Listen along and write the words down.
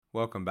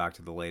Welcome back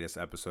to the latest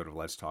episode of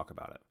Let's Talk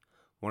About It.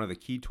 One of the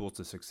key tools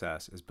to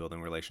success is building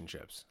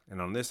relationships.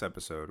 And on this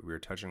episode, we are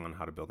touching on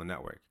how to build a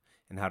network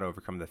and how to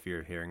overcome the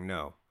fear of hearing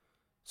no.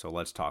 So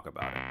let's talk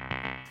about it.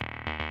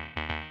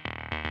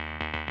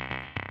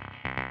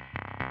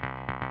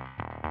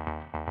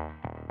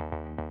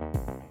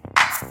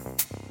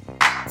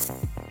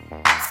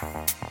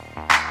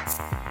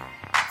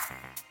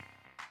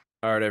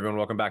 All right, everyone,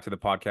 welcome back to the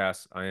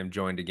podcast. I am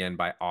joined again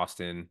by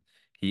Austin.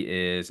 He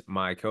is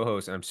my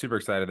co-host, and I'm super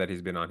excited that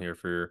he's been on here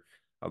for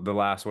the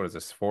last, what is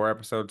this, 4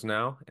 episodes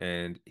now?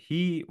 And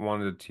he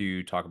wanted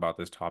to talk about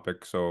this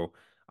topic. So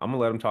I'm gonna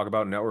let him talk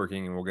about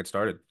networking and we'll get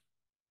started.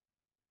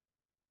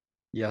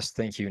 Yes,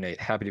 thank you, Nate.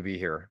 Happy to be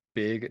here.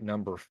 Big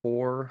number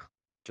four,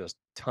 just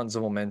tons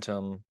of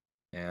momentum,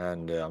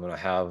 and I'm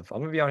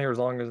gonna be on here as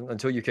long as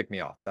until you kick me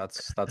off.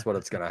 That's what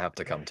it's gonna have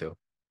to come to.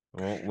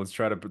 Well, let's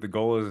try to put the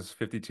goal is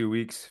 52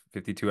 weeks,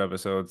 52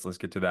 episodes. Let's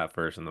get to that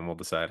first and then we'll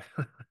decide.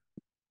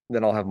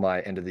 Then I'll have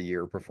my end of the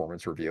year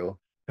performance review.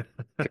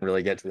 Can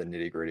really get to the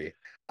nitty gritty.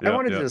 I Yep,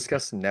 wanted to yep.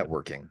 discuss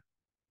networking,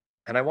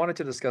 and I wanted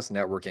to discuss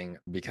networking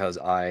because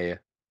I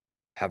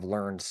have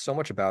learned so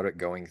much about it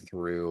going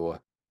through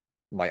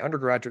my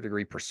undergraduate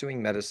degree,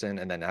 pursuing medicine,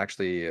 and then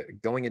actually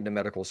going into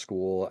medical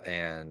school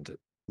and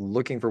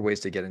looking for ways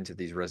to get into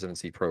these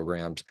residency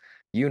programs.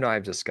 You and I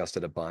have discussed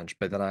it a bunch,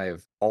 but then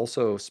I've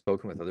also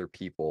spoken with other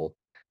people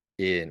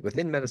in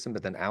within medicine,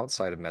 but then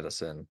outside of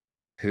medicine,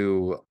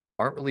 who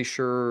aren't really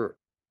sure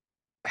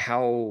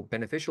how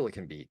beneficial it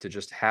can be to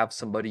just have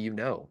somebody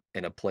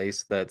in a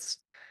place that's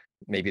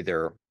maybe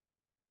they're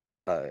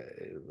uh,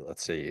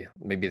 let's see,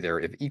 maybe they're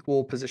of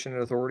equal position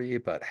and authority,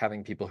 but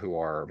having people who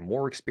are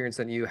more experienced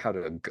than you, how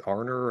to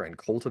garner and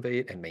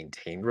cultivate and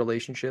maintain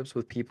relationships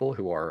with people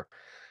who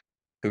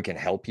can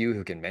help you,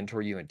 who can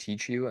mentor you and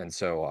teach you. And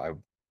so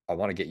I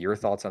want to get your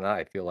thoughts on that.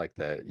 I feel like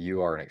that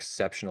you are an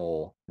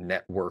exceptional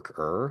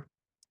networker,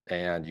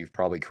 and you've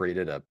probably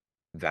created a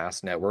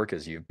vast network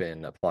as you've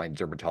been applying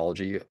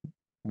dermatology,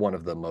 one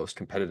of the most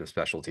competitive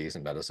specialties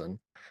in medicine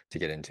to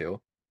get into.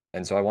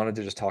 And so I wanted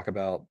to just talk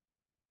about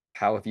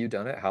how have you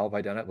done it? How have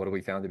I done it? What have we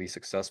found to be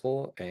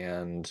successful?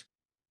 And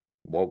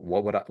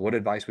what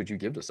advice would you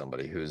give to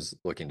somebody who's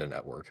looking to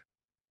network?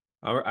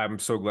 I'm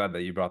so glad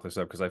that you brought this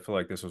up because I feel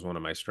like this was one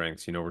of my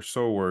strengths. We're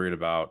so worried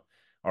about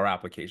our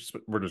applications.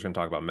 We're just going to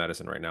talk about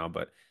medicine right now,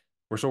 but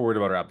we're so worried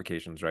about our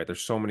applications, right?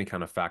 There's so many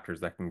kind of factors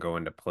that can go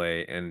into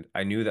play. And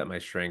I knew that my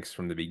strengths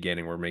from the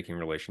beginning were making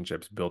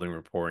relationships, building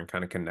rapport, and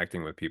kind of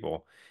connecting with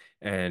people.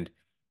 And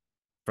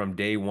from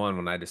day one,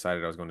 when I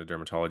decided I was going to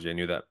dermatology, I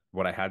knew that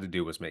what I had to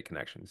do was make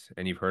connections.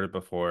 And you've heard it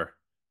before.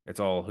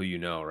 It's all who you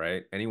know,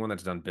 right? Anyone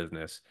that's done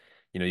business,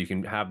 you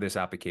can have this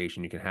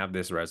application, you can have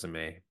this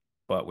resume,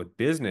 but with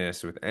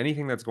business, with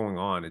anything that's going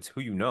on, it's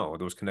who you know,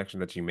 those connections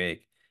that you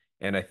make.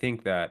 And I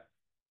think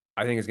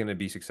it's going to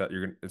be success.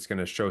 It's going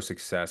to show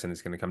success and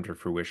it's going to come to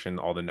fruition,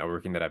 all the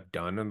networking that I've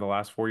done in the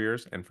last 4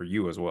 years and for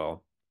you as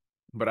well.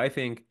 But I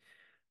think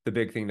the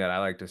big thing that I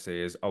like to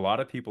say is a lot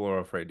of people are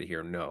afraid to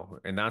hear no.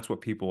 And that's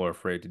what people are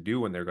afraid to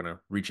do when they're going to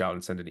reach out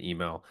and send an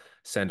email,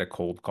 send a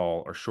cold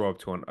call, or show up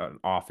to an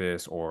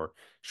office or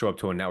show up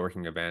to a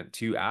networking event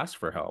to ask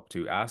for help,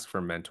 to ask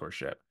for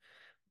mentorship.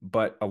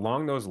 But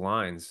along those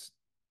lines,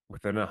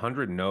 within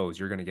 100 no's,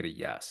 you're going to get a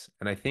yes.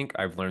 And I think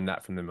I've learned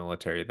that from the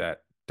military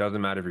that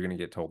doesn't matter if you're going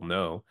to get told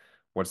no.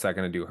 What's that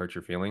going to do? Hurt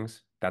your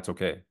feelings? That's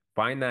okay.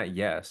 Find that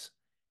yes.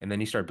 And then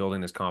you start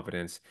building this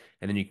confidence,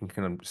 and then you can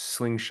kind of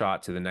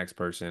slingshot to the next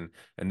person,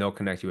 and they'll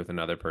connect you with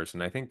another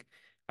person. I think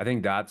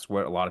that's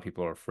what a lot of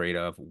people are afraid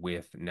of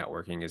with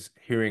networking is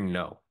hearing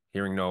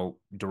no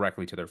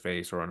directly to their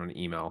face or on an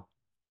email.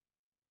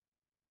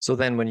 So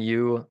then when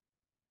you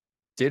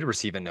did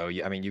receive a no,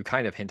 you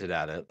kind of hinted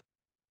at it,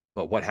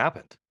 but what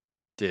happened?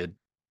 Did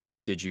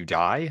did you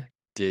die?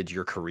 Did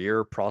your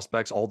career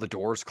prospects, all the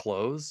doors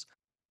close?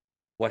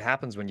 What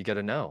happens when you get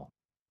a no?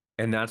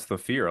 And that's the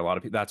fear. A lot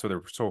of people, that's what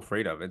they're so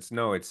afraid of. It's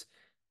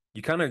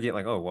you kind of get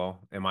like, oh,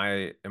 well, am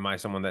I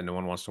someone that no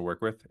one wants to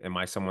work with? Am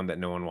I someone that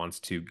no one wants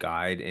to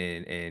guide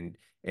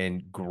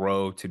and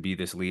grow to be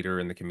this leader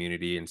in the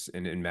community and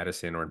in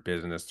medicine or in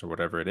business or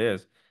whatever it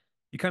is?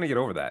 You kind of get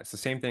over that. It's the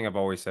same thing I've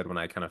always said when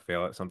I kind of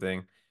fail at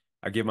something.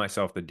 I give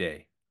myself the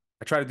day.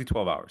 I try to do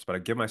 12 hours, but I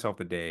give myself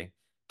the day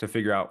to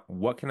figure out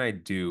what can I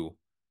do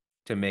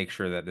to make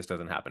sure that this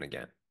doesn't happen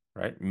again,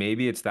 right?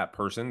 Maybe it's that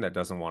person that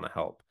doesn't want to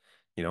help.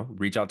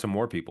 Reach out to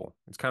more people.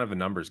 It's kind of a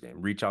numbers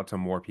game. Reach out to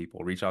more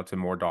people, reach out to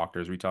more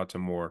doctors, reach out to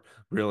more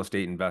real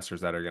estate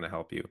investors that are going to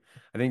help you.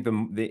 I think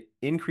the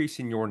increase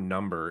in your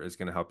number is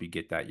going to help you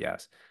get that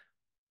yes.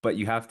 But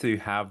you have to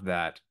have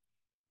that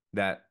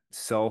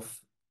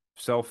self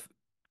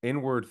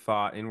inward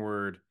thought,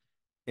 inward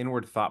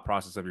thought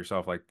process of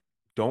yourself. Like,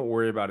 don't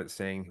worry about it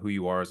saying who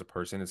you are as a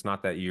person. It's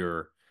not that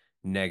you're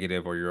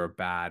negative or you're a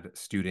bad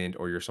student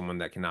or you're someone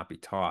that cannot be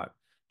taught.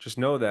 Just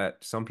know that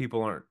some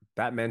people aren't,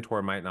 that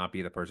mentor might not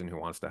be the person who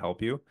wants to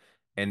help you.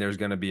 And there's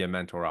going to be a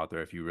mentor out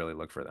there if you really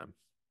look for them.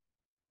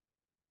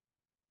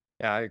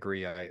 Yeah, I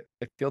agree. I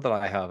feel that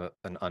I have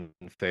an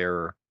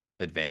unfair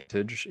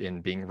advantage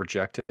in being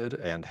rejected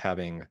and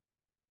having,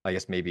 I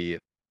guess, maybe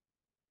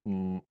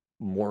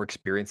more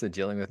experience in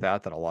dealing with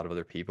that than a lot of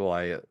other people.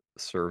 I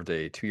served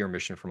a 2-year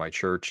mission for my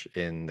church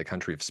in the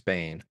country of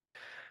Spain.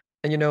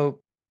 And,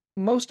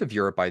 most of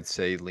Europe, I'd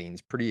say,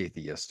 leans pretty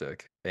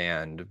atheistic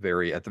and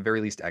very, at the very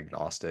least,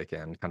 agnostic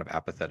and kind of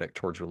apathetic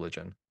towards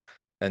religion.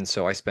 And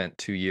so I spent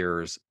 2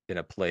 years in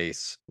a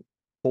place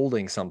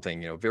holding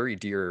something, very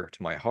dear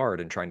to my heart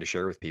and trying to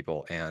share with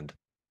people. And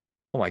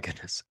oh my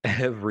goodness,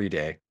 every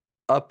day,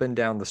 up and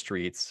down the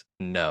streets,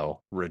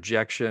 no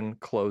rejection,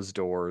 closed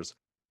doors,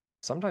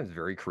 sometimes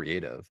very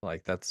creative.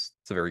 Like that's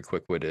it's a very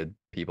quick-witted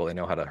people. They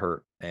know how to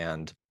hurt.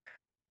 And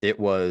it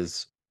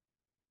was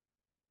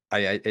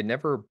it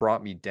never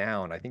brought me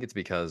down. I think it's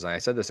because I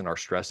said this in our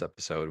stress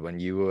episode, when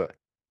you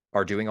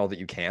are doing all that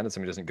you can and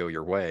something doesn't go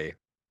your way,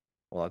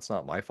 well, that's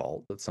not my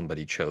fault that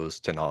somebody chose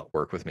to not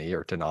work with me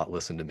or to not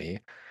listen to me.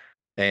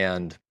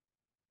 And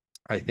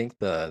I think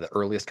the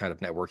earliest kind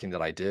of networking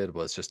that I did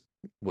was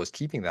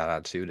keeping that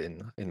attitude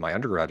in my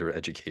undergraduate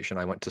education.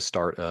 I went to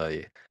start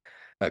a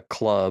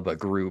club, a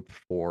group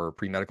for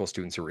pre-medical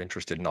students who were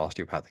interested in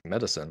osteopathic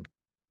medicine.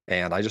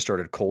 And I just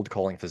started cold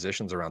calling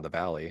physicians around the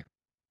valley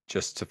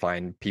just to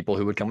find people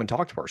who would come and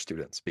talk to our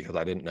students because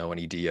I didn't know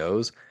any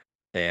DOs.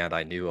 And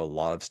I knew a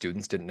lot of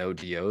students didn't know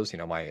DOs.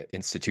 My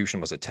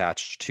institution was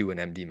attached to an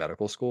MD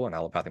medical school, an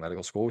allopathic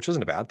medical school, which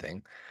isn't a bad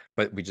thing,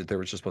 but there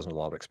was just wasn't a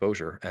lot of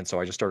exposure. And so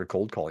I just started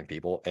cold calling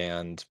people,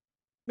 and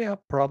yeah,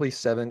 probably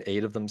 7,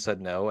 8 of them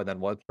said no. And then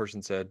one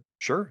person said,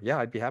 sure, yeah,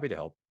 I'd be happy to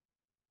help,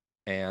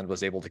 and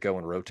was able to go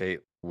and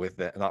rotate with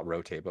that, not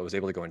rotate, but was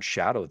able to go and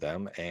shadow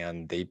them.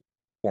 And they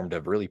formed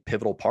a really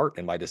pivotal part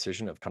in my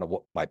decision of kind of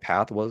what my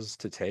path was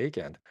to take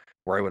and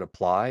where I would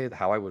apply,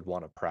 how I would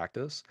want to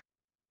practice.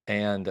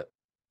 And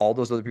all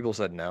those other people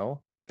said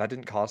no. That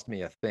didn't cost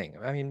me a thing.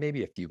 I mean,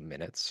 maybe a few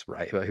minutes,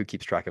 right? But who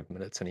keeps track of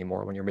minutes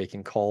anymore when you're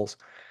making calls?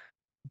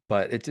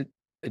 But it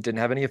didn't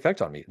have any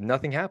effect on me.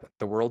 Nothing happened.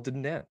 The world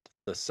didn't end.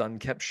 The sun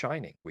kept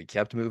shining. We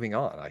kept moving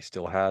on. I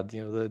still had,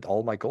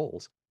 all my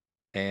goals.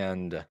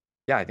 And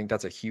yeah, I think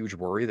that's a huge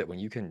worry that when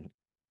you can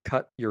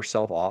cut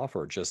yourself off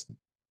or just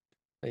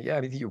yeah,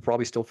 I mean, you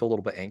probably still feel a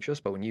little bit anxious,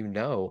 but when you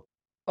know,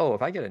 oh,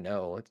 if I get a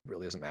no, it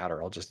really doesn't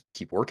matter. I'll just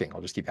keep working.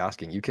 I'll just keep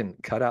asking. You can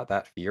cut out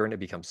that fear and it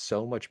becomes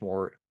so much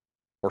more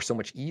or so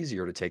much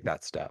easier to take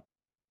that step.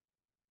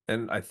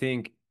 And I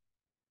think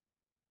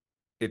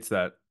it's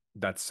that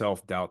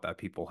self-doubt that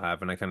people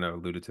have, and I kind of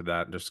alluded to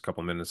that just a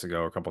couple minutes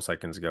ago or a couple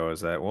seconds ago,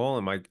 is that, well,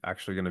 am I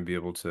actually going to be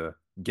able to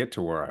get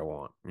to where I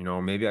want?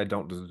 Maybe I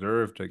don't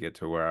deserve to get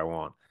to where I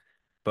want.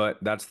 But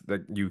that's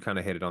you kind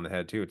of hit it on the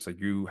head too. It's like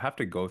you have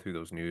to go through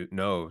those new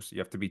no's. You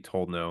have to be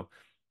told no.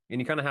 And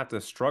you kind of have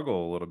to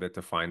struggle a little bit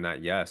to find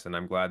that yes. And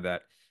I'm glad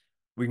that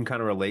we can kind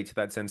of relate to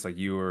that sense. Like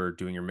you were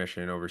doing your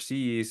mission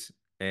overseas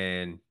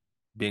and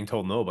being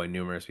told no by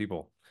numerous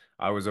people.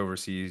 I was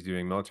overseas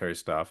doing military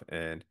stuff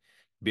and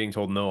being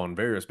told no on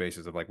various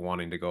bases of like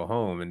wanting to go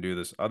home and do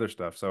this other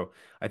stuff. So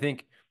I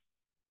think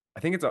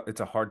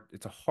it's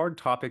a hard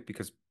topic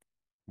because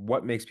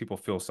what makes people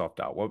feel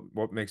self-doubt?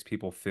 What makes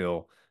people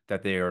feel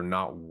that they are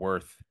not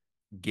worth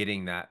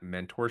getting that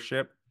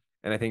mentorship?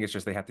 And I think it's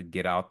just they have to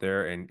get out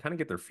there and kind of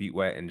get their feet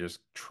wet and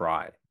just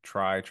try,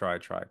 try, try,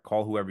 try.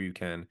 Call whoever you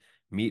can,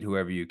 meet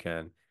whoever you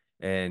can,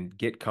 and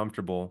get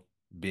comfortable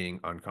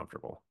being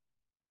uncomfortable.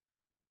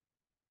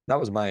 That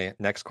was my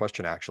next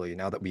question, actually.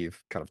 Now that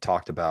we've kind of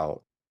talked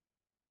about,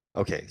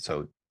 okay,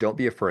 so don't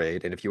be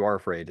afraid. And if you are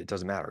afraid, it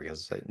doesn't matter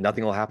because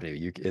nothing will happen to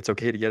you. It's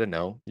okay to get a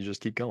no. You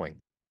just keep going.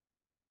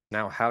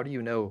 Now, how do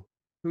you know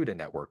who to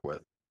network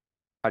with?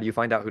 How do you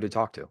find out who to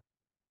talk to?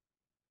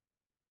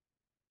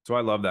 So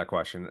I love that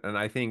question. And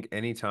I think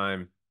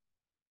anytime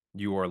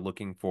you are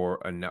looking for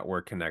a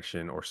network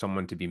connection or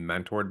someone to be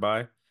mentored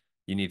by,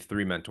 you need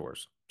three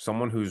mentors.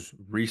 Someone who's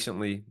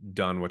recently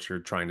done what you're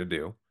trying to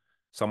do,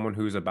 someone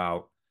who's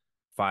about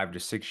 5 to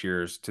 6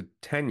 years to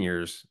 10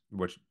 years,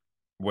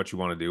 what you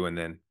want to do, and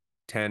then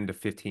 10 to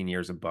 15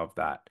 years above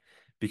that.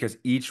 Because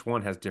each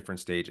one has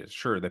different stages.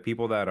 Sure, the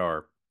people that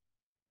are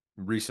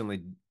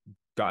recently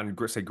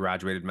say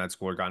graduated med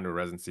school or gotten to a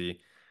residency,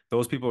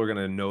 those people are going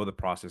to know the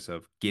process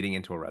of getting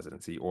into a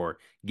residency or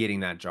getting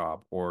that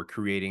job or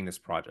creating this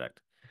project.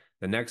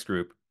 The next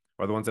group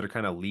are the ones that are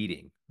kind of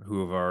leading, who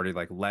have already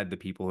like led the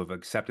people, who have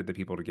accepted the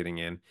people to getting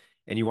in,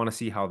 and you want to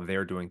see how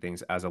they're doing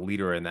things as a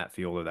leader in that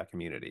field or that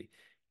community.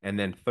 And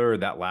then third,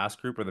 that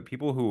last group are the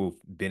people who've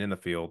been in the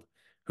field,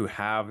 who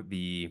have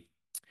the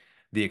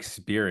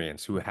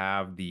experience, who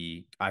have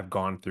the I've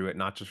gone through it,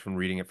 not just from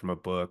reading it from a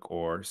book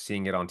or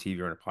seeing it on TV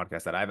or in a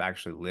podcast, that I've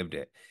actually lived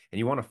it. And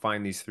you want to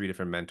find these three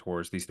different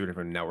mentors, these three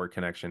different network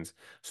connections,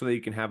 so that you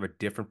can have a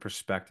different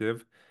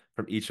perspective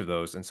from each of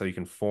those. And so you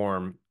can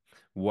form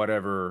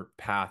whatever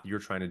path you're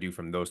trying to do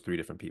from those three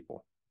different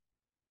people.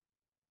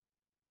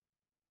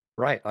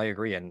 Right, I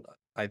agree, and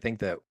I think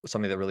that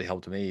something that really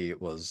helped me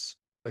was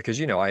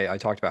because, I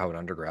talked about how in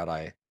undergrad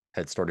I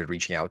had started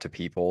reaching out to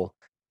people.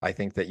 I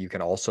think that you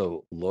can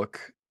also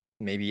look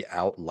maybe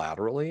out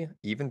laterally,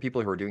 even people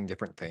who are doing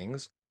different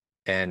things,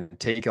 and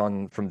take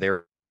on from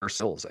there.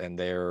 skills and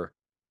their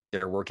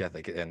work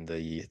ethic and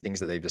the things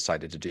that they've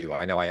decided to do.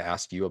 I know I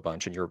asked you a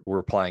bunch and we're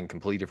applying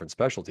completely different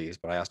specialties,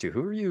 but I asked you,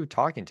 who are you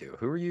talking to?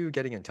 Who are you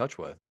getting in touch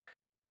with?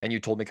 And you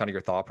told me kind of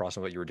your thought process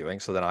of what you were doing.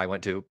 So then I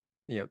went to,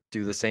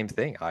 do the same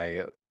thing.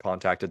 I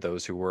contacted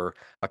those who were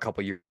a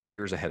couple years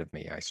ahead of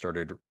me. I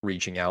started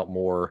reaching out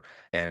more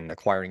and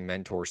acquiring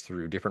mentors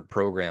through different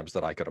programs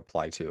that I could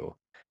apply to.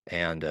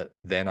 And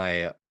then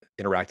I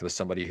interacted with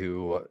somebody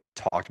who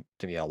talked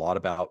to me a lot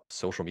about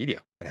social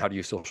media and how to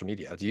use social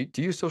media. Do you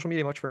use social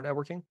media much for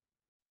networking?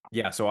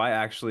 Yeah, so I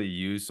actually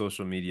use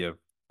social media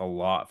a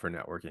lot for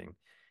networking.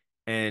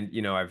 And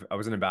I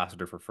was an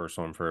ambassador for First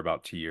One for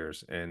about 2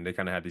 years, and they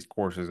kind of had these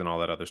courses and all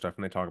that other stuff.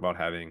 And they talk about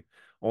having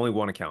only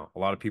one account. A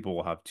lot of people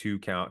will have two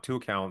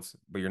accounts,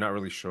 but you're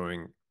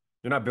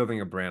not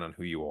building a brand on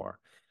who you are.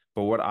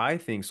 But what I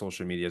think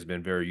social media has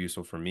been very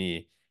useful for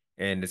me,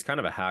 and it's kind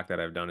of a hack that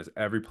I've done, is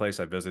every place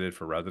I visited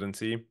for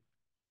residency,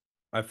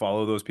 I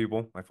follow those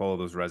people, I follow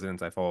those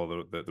residents, I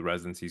follow the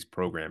residency's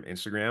program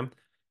Instagram,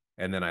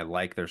 and then I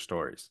like their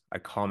stories. I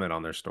comment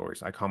on their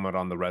stories. I comment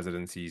on the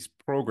residency's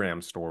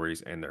program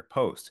stories and their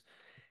posts.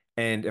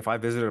 And if I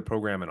visited a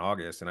program in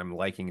August and I'm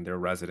liking their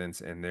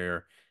residents and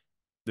their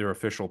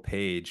official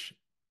page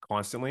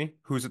constantly,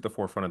 who's at the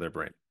forefront of their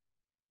brain?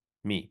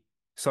 Me.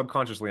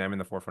 Subconsciously, I'm in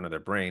the forefront of their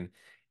brain.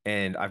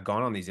 And I've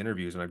gone on these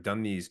interviews and I've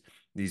done these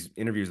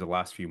interviews the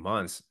last few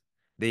months.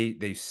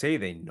 They say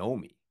they know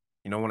me,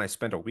 when I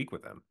spent a week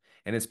with them.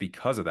 And it's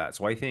because of that.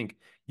 So I think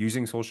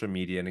using social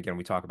media, and again,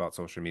 we talk about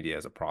social media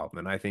as a problem.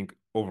 And I think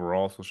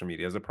overall social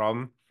media is a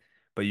problem,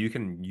 but you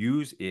can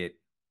use it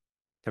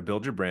to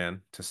build your brand,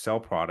 to sell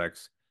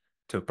products,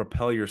 to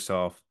propel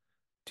yourself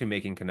to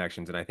making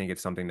connections. And I think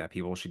it's something that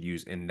people should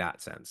use in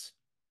that sense.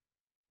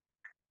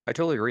 I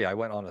totally agree. I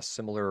went on a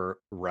similar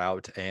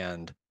route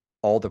and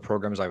all the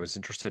programs I was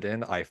interested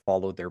in, I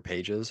followed their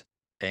pages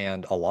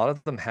and a lot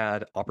of them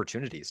had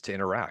opportunities to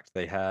interact.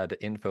 They had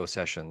info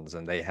sessions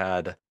and they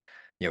had,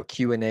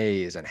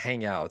 Q&As and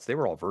hangouts. They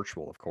were all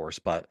virtual, of course,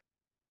 but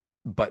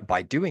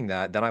by doing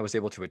that, then I was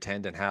able to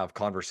attend and have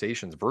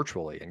conversations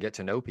virtually and get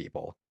to know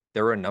people.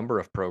 There were a number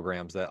of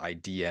programs that I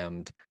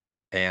DM'd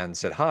and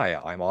said, "Hi,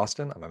 I'm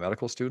Austin. I'm a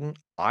medical student.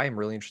 I'm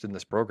really interested in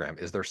this program.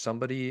 Is there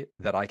somebody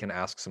that I can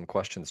ask some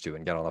questions to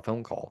and get on a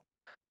phone call?"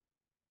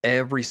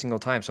 Every single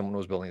time someone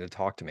was willing to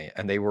talk to me,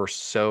 and they were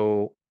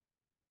so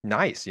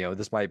nice.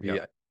 This might be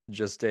Yep.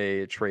 just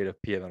a trait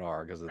of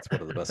PM&R because it's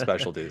one of the best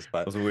specialties,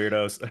 but Those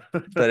weirdos.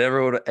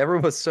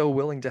 everyone was so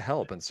willing to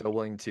help and so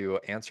willing to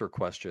answer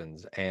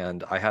questions,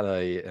 and I had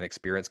an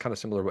experience kinda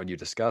similar to what you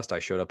discussed. I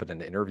showed up at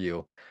an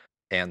interview,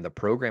 and the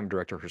program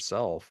director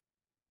herself,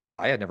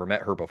 I had never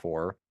met her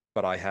before,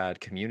 but I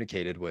had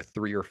communicated with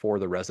 3 or 4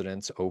 of the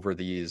residents over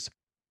these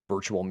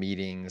virtual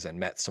meetings and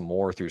met some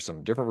more through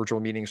some different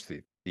virtual meetings,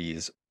 through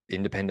these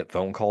independent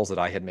phone calls that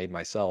I had made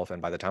myself,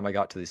 and by the time I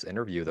got to this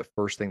interview, the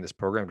first thing this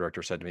program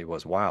director said to me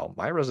was, "Wow,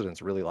 my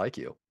residents really like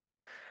you."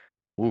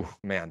 Ooh,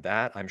 man,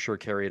 that I'm sure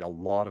carried a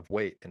lot of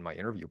weight in my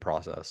interview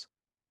process.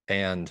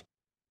 And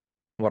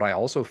what I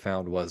also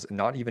found was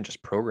not even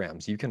just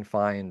programs, you can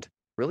find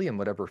really in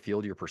whatever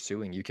field you're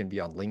pursuing, you can be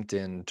on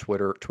LinkedIn,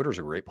 Twitter. Twitter's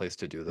a great place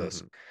to do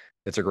this. Mhm.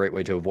 It's a great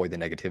way to avoid the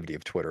negativity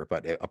of Twitter.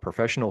 But a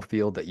professional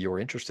field that you're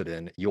interested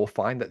in, you'll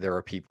find that there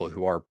are people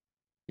who are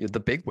the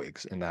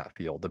bigwigs in that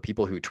field, the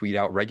people who tweet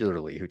out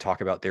regularly, who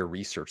talk about their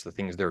research, the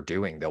things they're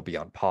doing. They'll be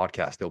on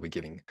podcasts, they'll be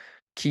giving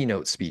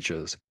keynote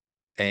speeches.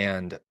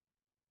 And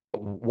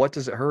what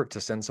does it hurt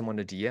to send someone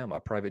a DM, a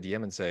private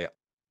DM, and say,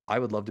 "I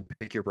would love to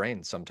pick your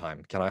brain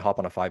sometime. Can I hop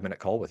on a 5-minute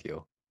call with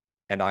you?"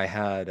 And I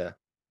had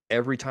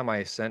every time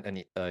I sent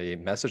a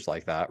message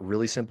like that,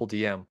 really simple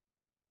DM,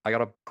 I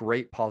got a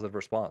great positive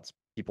response.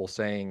 People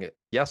saying,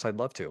 "Yes, I'd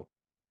love to."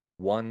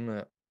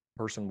 One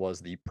person was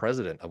the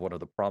president of one of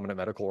the prominent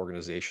medical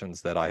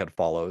organizations that I had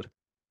followed,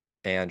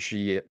 and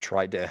she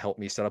tried to help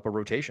me set up a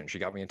rotation. She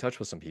got me in touch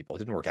with some people. It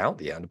didn't work out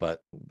in the end,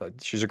 but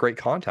she's a great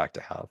contact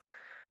to have.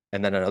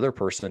 And then another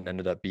person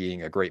ended up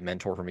being a great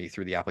mentor for me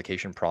through the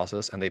application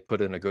process, and they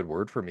put in a good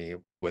word for me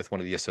with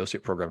one of the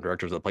associate program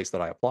directors of the place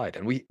that I applied.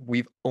 And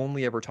we've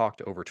only ever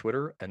talked over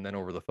Twitter and then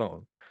over the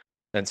phone.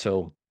 And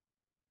so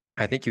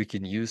I think you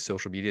can use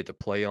social media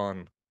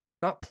to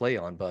not play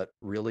on, but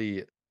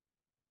really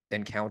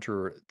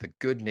encounter the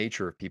good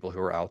nature of people who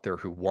are out there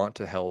who want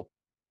to help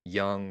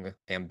young,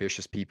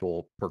 ambitious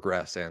people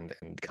progress and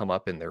come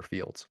up in their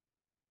fields.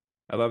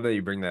 I love that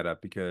you bring that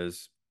up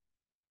because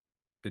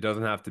it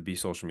doesn't have to be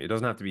social media. It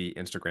doesn't have to be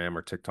Instagram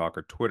or TikTok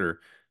or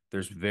Twitter.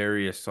 There's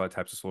various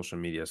types of social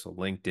media. So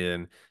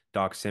LinkedIn,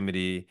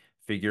 Doximity,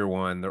 Figure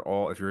One, they're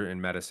all, if you're in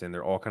medicine,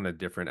 they're all kind of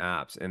different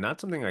apps. And that's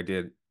something I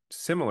did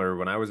similar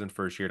when I was in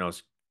first year and I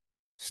was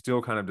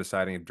still kind of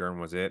deciding if derm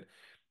was it.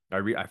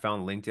 I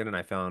found LinkedIn and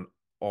I found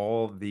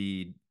all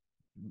the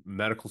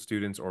medical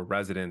students or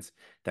residents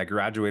that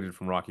graduated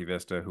from Rocky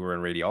Vista who were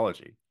in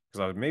radiology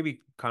because I was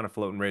maybe kind of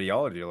floating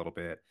radiology a little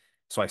bit.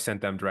 So I sent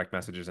them direct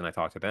messages and I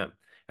talked to them.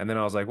 And then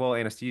I was like, well,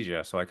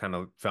 anesthesia. So I kind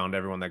of found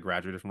everyone that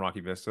graduated from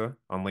Rocky Vista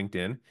on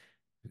LinkedIn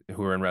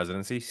who were in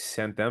residency,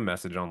 sent them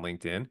message on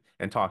LinkedIn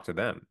and talked to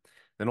them.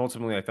 Then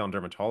ultimately I found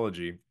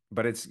dermatology,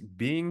 but it's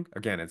being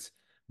again, it's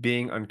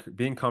being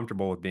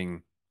comfortable with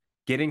being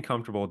getting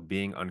comfortable with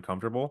being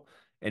uncomfortable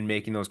and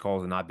making those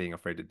calls and not being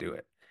afraid to do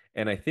it.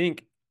 And I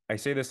think I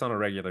say this on a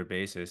regular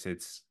basis.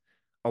 It's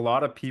a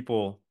lot of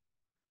people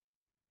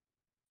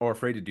are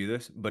afraid to do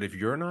this, but if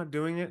you're not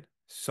doing it,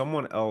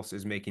 someone else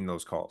is making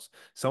those calls.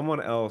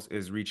 Someone else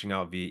is reaching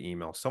out via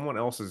email. Someone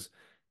else is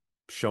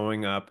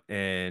showing up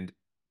and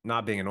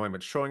not being annoying,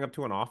 but showing up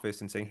to an office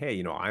and saying, "Hey,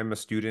 I'm a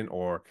student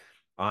or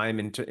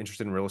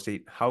interested in real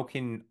estate. How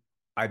can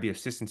I be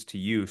assistance to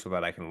you so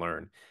that I can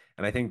learn?"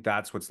 And I think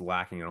that's what's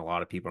lacking in a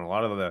lot of people. And a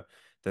lot of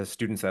the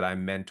students that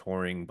I'm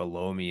mentoring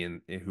below me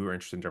and who are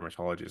interested in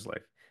dermatology is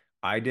like,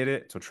 I did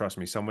it, so trust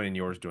me, someone in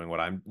your years doing what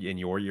I'm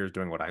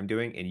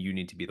doing, and you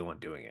need to be the one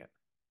doing it.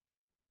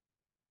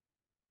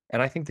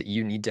 And I think that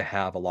you need to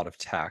have a lot of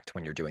tact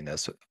when you're doing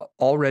this.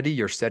 Already,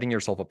 you're setting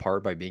yourself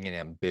apart by being an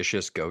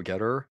ambitious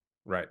go-getter.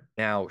 Right.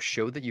 Now,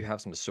 show that you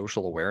have some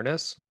social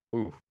awareness.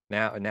 Ooh,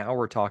 now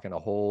we're talking a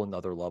whole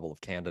another level of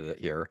candidate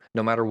here.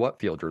 No matter what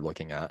field you're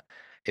looking at,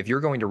 if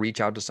you're going to reach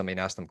out to somebody and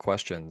ask them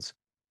questions,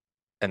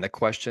 and the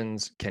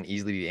questions can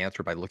easily be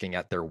answered by looking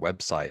at their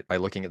website, by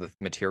looking at the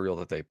material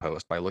that they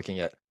post, by looking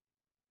at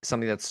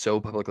something that's so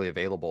publicly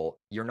available,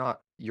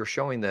 you're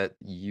showing that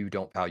you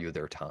don't value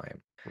their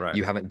time. Right.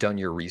 You haven't done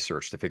your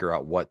research to figure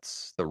out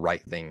what's the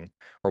right thing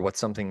or what's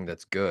something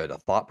that's good, a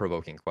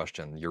thought-provoking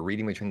question. You're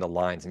reading between the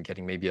lines and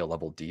getting maybe a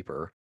level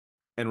deeper.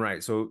 And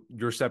right, so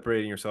you're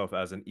separating yourself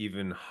as an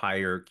even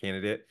higher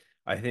candidate.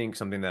 I think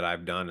something that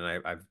I've done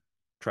and I've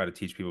tried to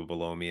teach people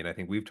below me, and I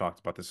think we've talked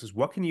about this, is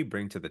what can you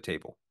bring to the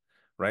table,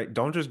 right?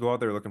 Don't just go out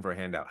there looking for a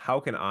handout. How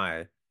can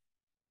I,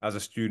 as a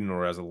student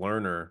or as a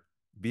learner,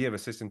 be of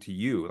assistance to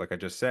you? Like I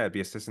just said, be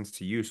assistance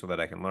to you so that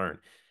I can learn.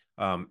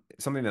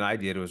 Something that I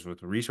did was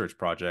with research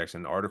projects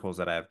and articles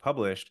that I have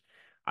published.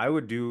 I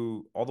would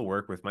do all the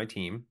work with my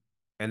team,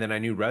 and then I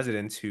knew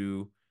residents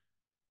who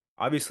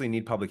obviously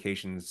need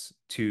publications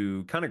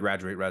to kind of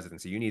graduate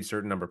residency. You need a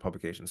certain number of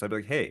publications. So I'd be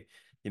like, hey,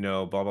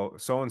 blah, blah,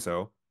 so and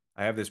so,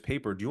 I have this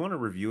paper. Do you want to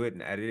review it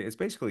and edit it? It's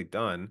basically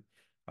done.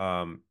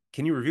 Can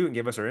you review it and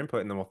give us our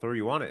input, and then we'll throw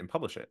you on it and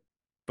publish it?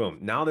 Boom.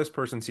 Now this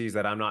person sees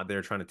that I'm not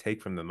there trying to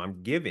take from them.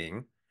 I'm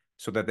giving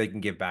so that they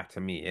can give back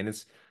to me.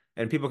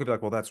 And people could be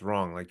like, well, that's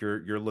wrong. Like you're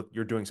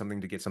doing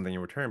something to get something in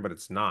return, but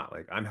it's not.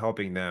 Like I'm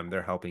helping them,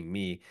 they're helping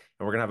me,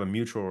 and we're gonna have a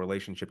mutual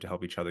relationship to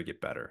help each other get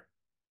better.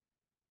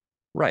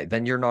 Right,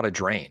 then you're not a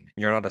drain.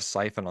 You're not a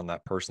siphon on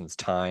that person's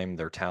time,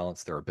 their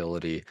talents, their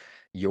ability.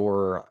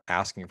 You're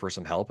asking for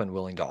some help and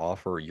willing to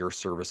offer your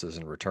services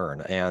in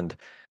return. And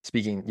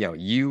speaking,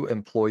 you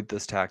employed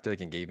this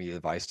tactic and gave me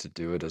advice to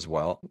do it as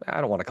well.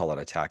 I don't want to call it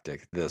a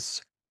tactic.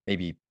 This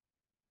maybe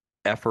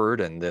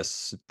effort and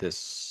this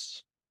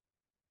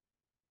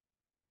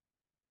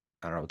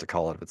I don't know what to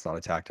call it if it's not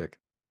a tactic.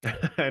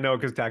 I know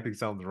because tactic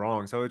sounds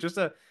wrong. So it's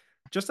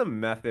just a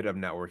method of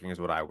networking is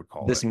what I would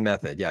call This it.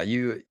 method. Yeah,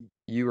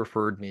 you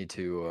referred me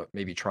to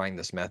maybe trying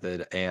this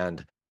method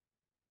and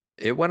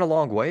it went a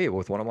long way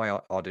with one of my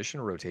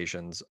audition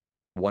rotations.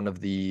 One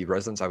of the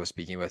residents I was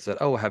speaking with said,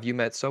 "Oh, have you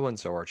met so and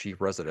so, our chief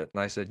resident?"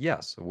 And I said,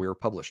 "Yes, we're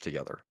published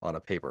together on a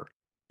paper.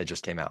 It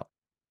just came out."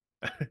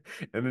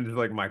 And then just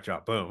like mic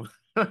drop, boom.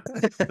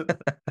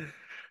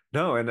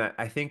 No, and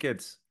I think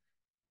it's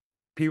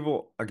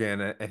people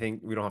again, I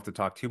think we don't have to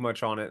talk too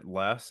much on it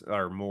less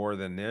or more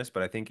than this,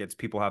 but I think it's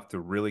people have to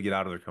really get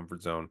out of their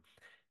comfort zone,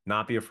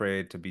 not be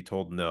afraid to be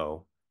told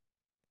no,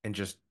 and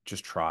just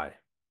try.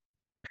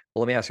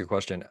 Well, let me ask you a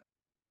question.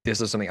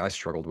 This is something I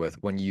struggled with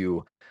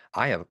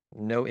I have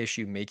no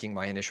issue making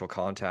my initial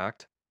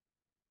contact.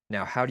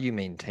 Now, how do you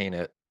maintain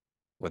it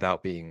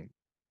without being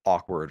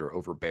awkward or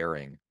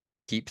overbearing?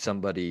 Keep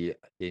somebody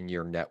in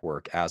your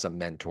network as a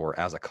mentor,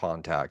 as a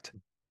contact.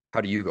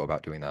 How do you go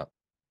about doing that?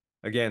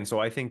 Again, so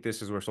I think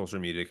this is where social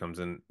media comes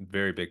in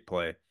very big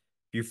play. If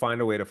you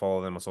find a way to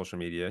follow them on social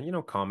media,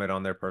 comment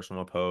on their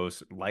personal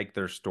posts, like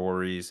their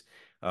stories.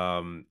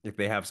 If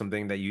they have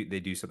something that they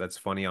do so that's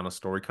funny on a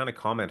story, kind of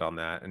comment on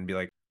that and be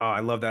like, "Oh,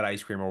 I love that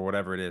ice cream" or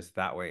whatever it is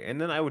that way.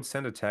 And then I would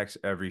send a text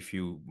every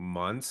few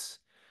months.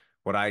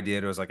 What I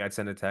did was like I'd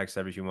send a text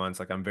every few months,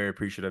 like I'm very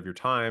appreciative of your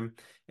time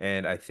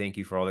and I thank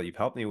you for all that you've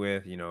helped me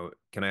with.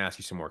 Can I ask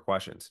you some more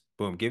questions?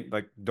 Boom,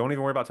 don't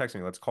even worry about texting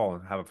me. Let's call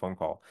and have a phone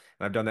call.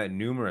 And I've done that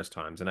numerous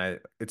times. And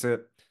it's a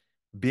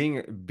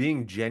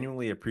being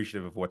genuinely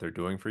appreciative of what they're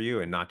doing for you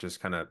and not just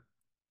kind of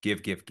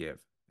give, give,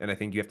 give. And I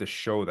think you have to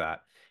show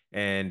that.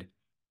 And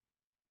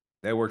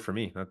that worked for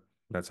me.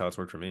 That's how it's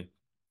worked for me.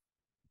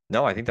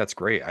 No, I think that's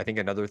great. I think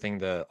another thing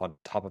that on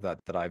top of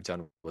that that I've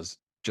done was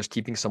just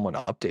keeping someone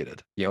updated.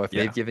 If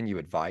they've Yeah. given you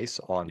advice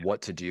on Yeah.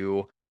 what to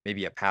do,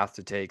 maybe a path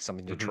to take,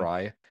 something to Hmm.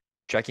 try,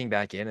 checking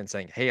back in and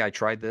saying, "Hey, I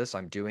tried this.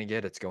 I'm doing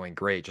it. It's going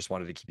great. Just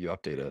wanted to keep you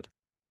updated."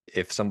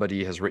 If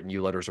somebody has written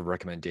you letters of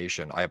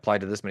recommendation, "I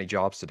applied to this many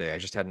jobs today. I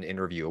just had an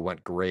interview. It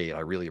went great.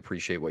 I really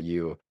appreciate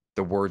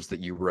the words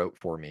that you wrote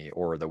for me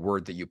or the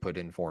word that you put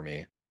in for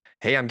me.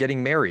 Hey, I'm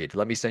getting married.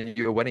 Let me send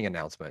you a wedding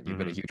announcement. You've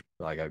been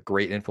Hmm. a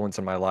great influence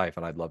in my life,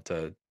 and I'd love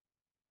to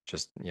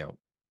just,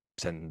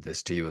 send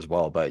this to you as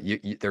well. But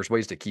there's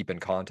ways to keep in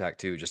contact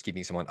too, just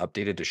keeping someone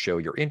updated to show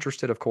you're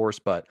interested, of course.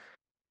 But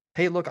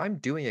hey, look, I'm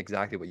doing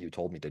exactly what you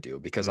told me to do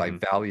because I Hmm.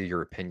 value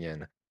your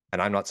opinion,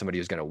 and I'm not somebody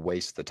who's going to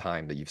waste the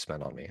time that you've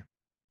spent on me.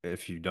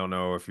 If you don't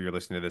know, if you're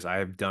listening to this, I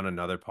have done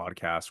another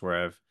podcast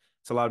where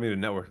it's allowed me to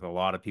network with a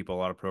lot of people, a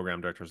lot of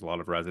program directors, a lot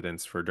of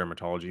residents for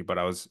dermatology. But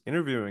I was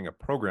interviewing a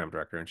program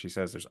director, and she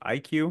says there's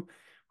IQ,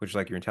 which is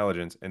like your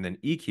intelligence, and then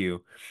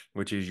EQ,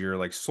 which is your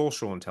like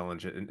social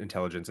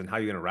intelligence and how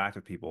you interact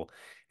with people.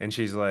 And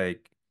she's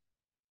like,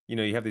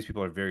 you have these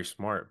people that are very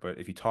smart, but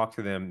if you talk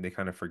to them, they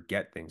kind of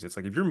forget things. It's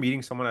like if you're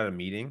meeting someone at a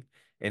meeting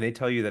and they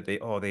tell you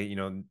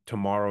that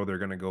tomorrow they're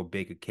going to go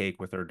bake a cake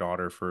with their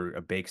daughter for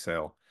a bake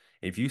sale.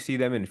 If you see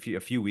them in a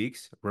few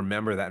weeks,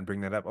 remember that and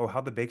bring that up. Oh,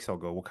 how'd the bake sale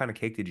go? What kind of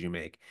cake did you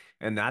make?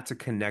 And that's a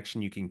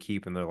connection you can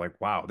keep. And they're like,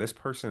 wow, this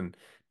person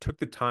took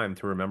the time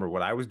to remember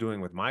what I was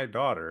doing with my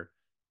daughter.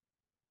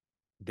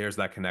 There's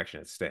that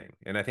connection. It's staying.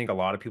 And I think a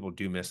lot of people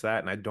do miss that.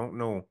 And I don't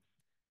know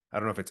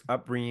if it's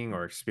upbringing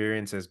or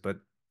experiences, but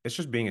it's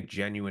just being a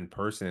genuine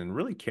person and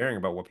really caring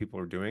about what people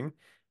are doing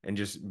and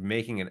just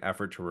making an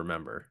effort to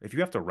remember. If you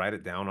have to write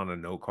it down on a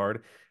note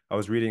card, I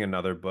was reading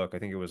another book. I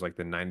think it was like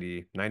the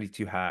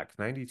 92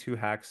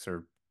 hacks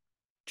or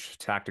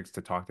tactics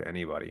to talk to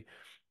anybody.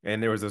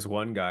 And there was this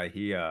one guy,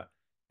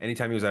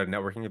 anytime he was at a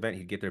networking event,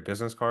 he'd get their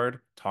business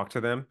card, talk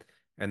to them,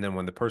 and then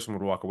when the person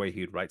would walk away,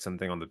 he'd write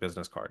something on the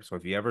business card. So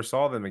if you ever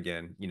saw them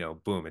again,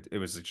 boom, it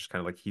was just kind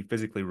of like he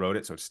physically wrote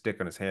it, so it's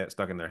stuck in his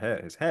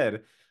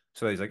head.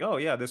 So he's like, oh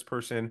yeah, this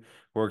person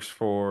works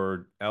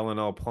for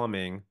L&L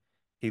Plumbing.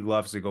 He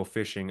loves to go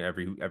fishing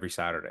every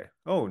Saturday.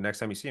 Oh, next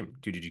time you see him,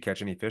 dude, did you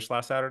catch any fish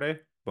last Saturday?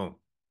 Boom.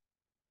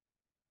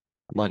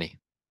 Money.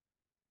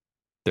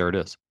 There it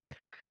is.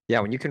 Yeah,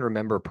 when you can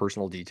remember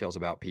personal details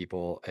about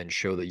people and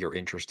show that you're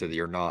interested, that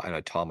you're not an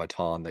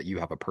automaton, that you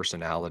have a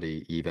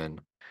personality even.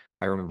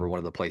 I remember one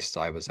of the places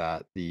I was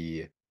at,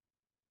 the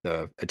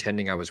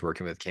attending I was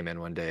working with came in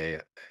one day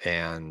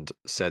and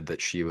said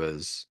that she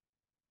was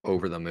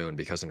over the moon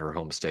because in her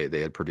home state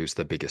they had produced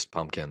the biggest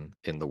pumpkin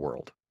in the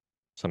world.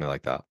 Something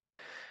like that.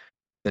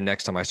 The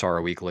next time I saw her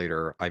a week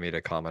later, I made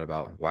a comment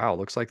about, "Wow,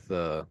 looks like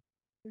the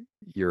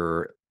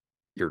you're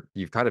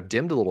you've kind of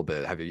dimmed a little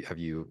bit. Have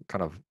you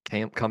kind of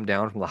come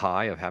down from the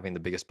high of having the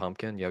biggest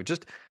pumpkin?"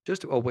 Just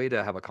a way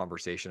to have a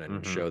conversation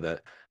and Hmm. show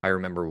that I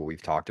remember what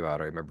we've talked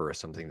about. I remember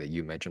something that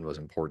you mentioned was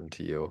important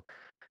to you,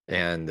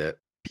 and that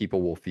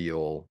people will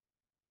feel,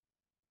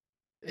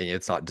 and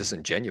it's not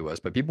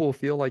disingenuous, but people will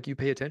feel like you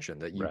pay attention,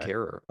 that you Right.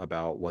 care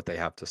about what they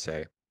have to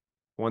say.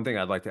 One thing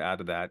I'd like to add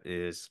to that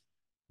is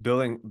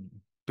building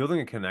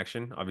building a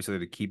connection, obviously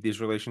to keep these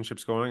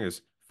relationships going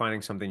is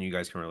finding something you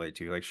guys can relate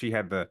to. Like she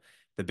had the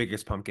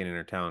biggest pumpkin in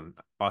her town.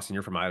 Austin,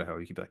 you're from Idaho.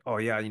 You could be like, "Oh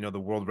yeah, the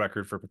world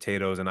record for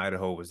potatoes in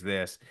Idaho was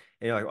this."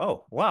 And you're like,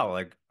 "Oh, wow,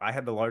 like I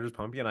had the largest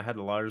pumpkin, I had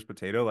the largest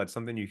potato." That's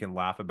something you can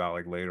laugh about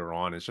like later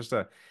on. It's just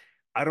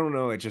I don't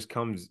know, it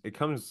comes I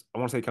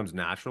want to say it comes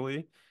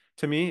naturally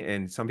to me,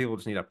 and some people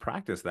just need to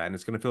practice that and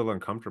it's going to feel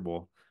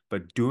uncomfortable,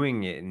 but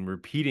doing it and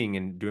repeating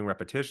and doing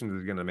repetitions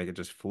is going to make it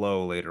just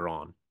flow later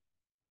on.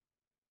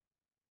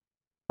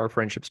 Our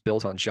friendship's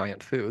built on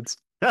giant foods.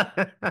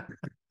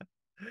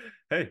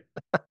 Hey,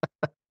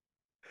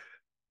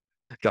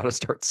 Got to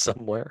start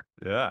somewhere.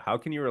 yeah, how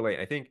can you relate?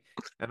 I think,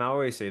 and I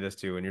always say this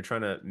too, when you're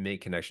trying to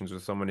make connections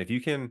with someone, if you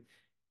can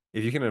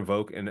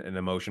evoke an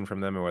emotion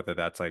from them, or whether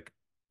that's like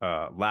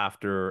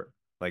laughter,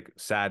 like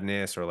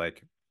sadness, or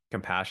like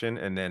compassion,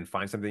 and then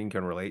find something you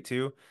can relate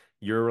to,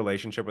 your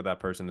relationship with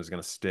that person is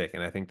going to stick.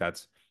 And I think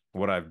that's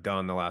what I've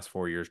done the last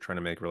 4 years, trying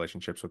to make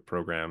relationships with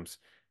programs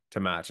to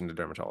match into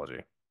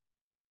dermatology.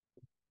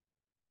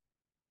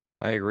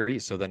 I agree.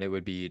 So then it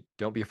would be,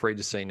 don't be afraid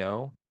to say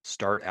no.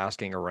 Start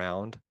asking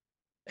around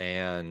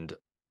and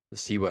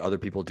see what other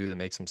people do that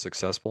makes them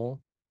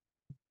successful.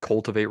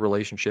 Cultivate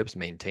relationships,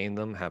 maintain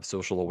them, have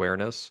social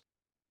awareness,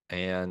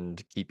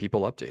 and keep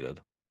people updated.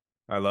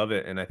 I love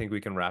it, and I think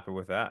we can wrap it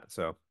with that.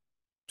 So,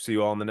 see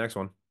you all in the next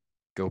one.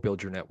 Go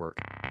build your network.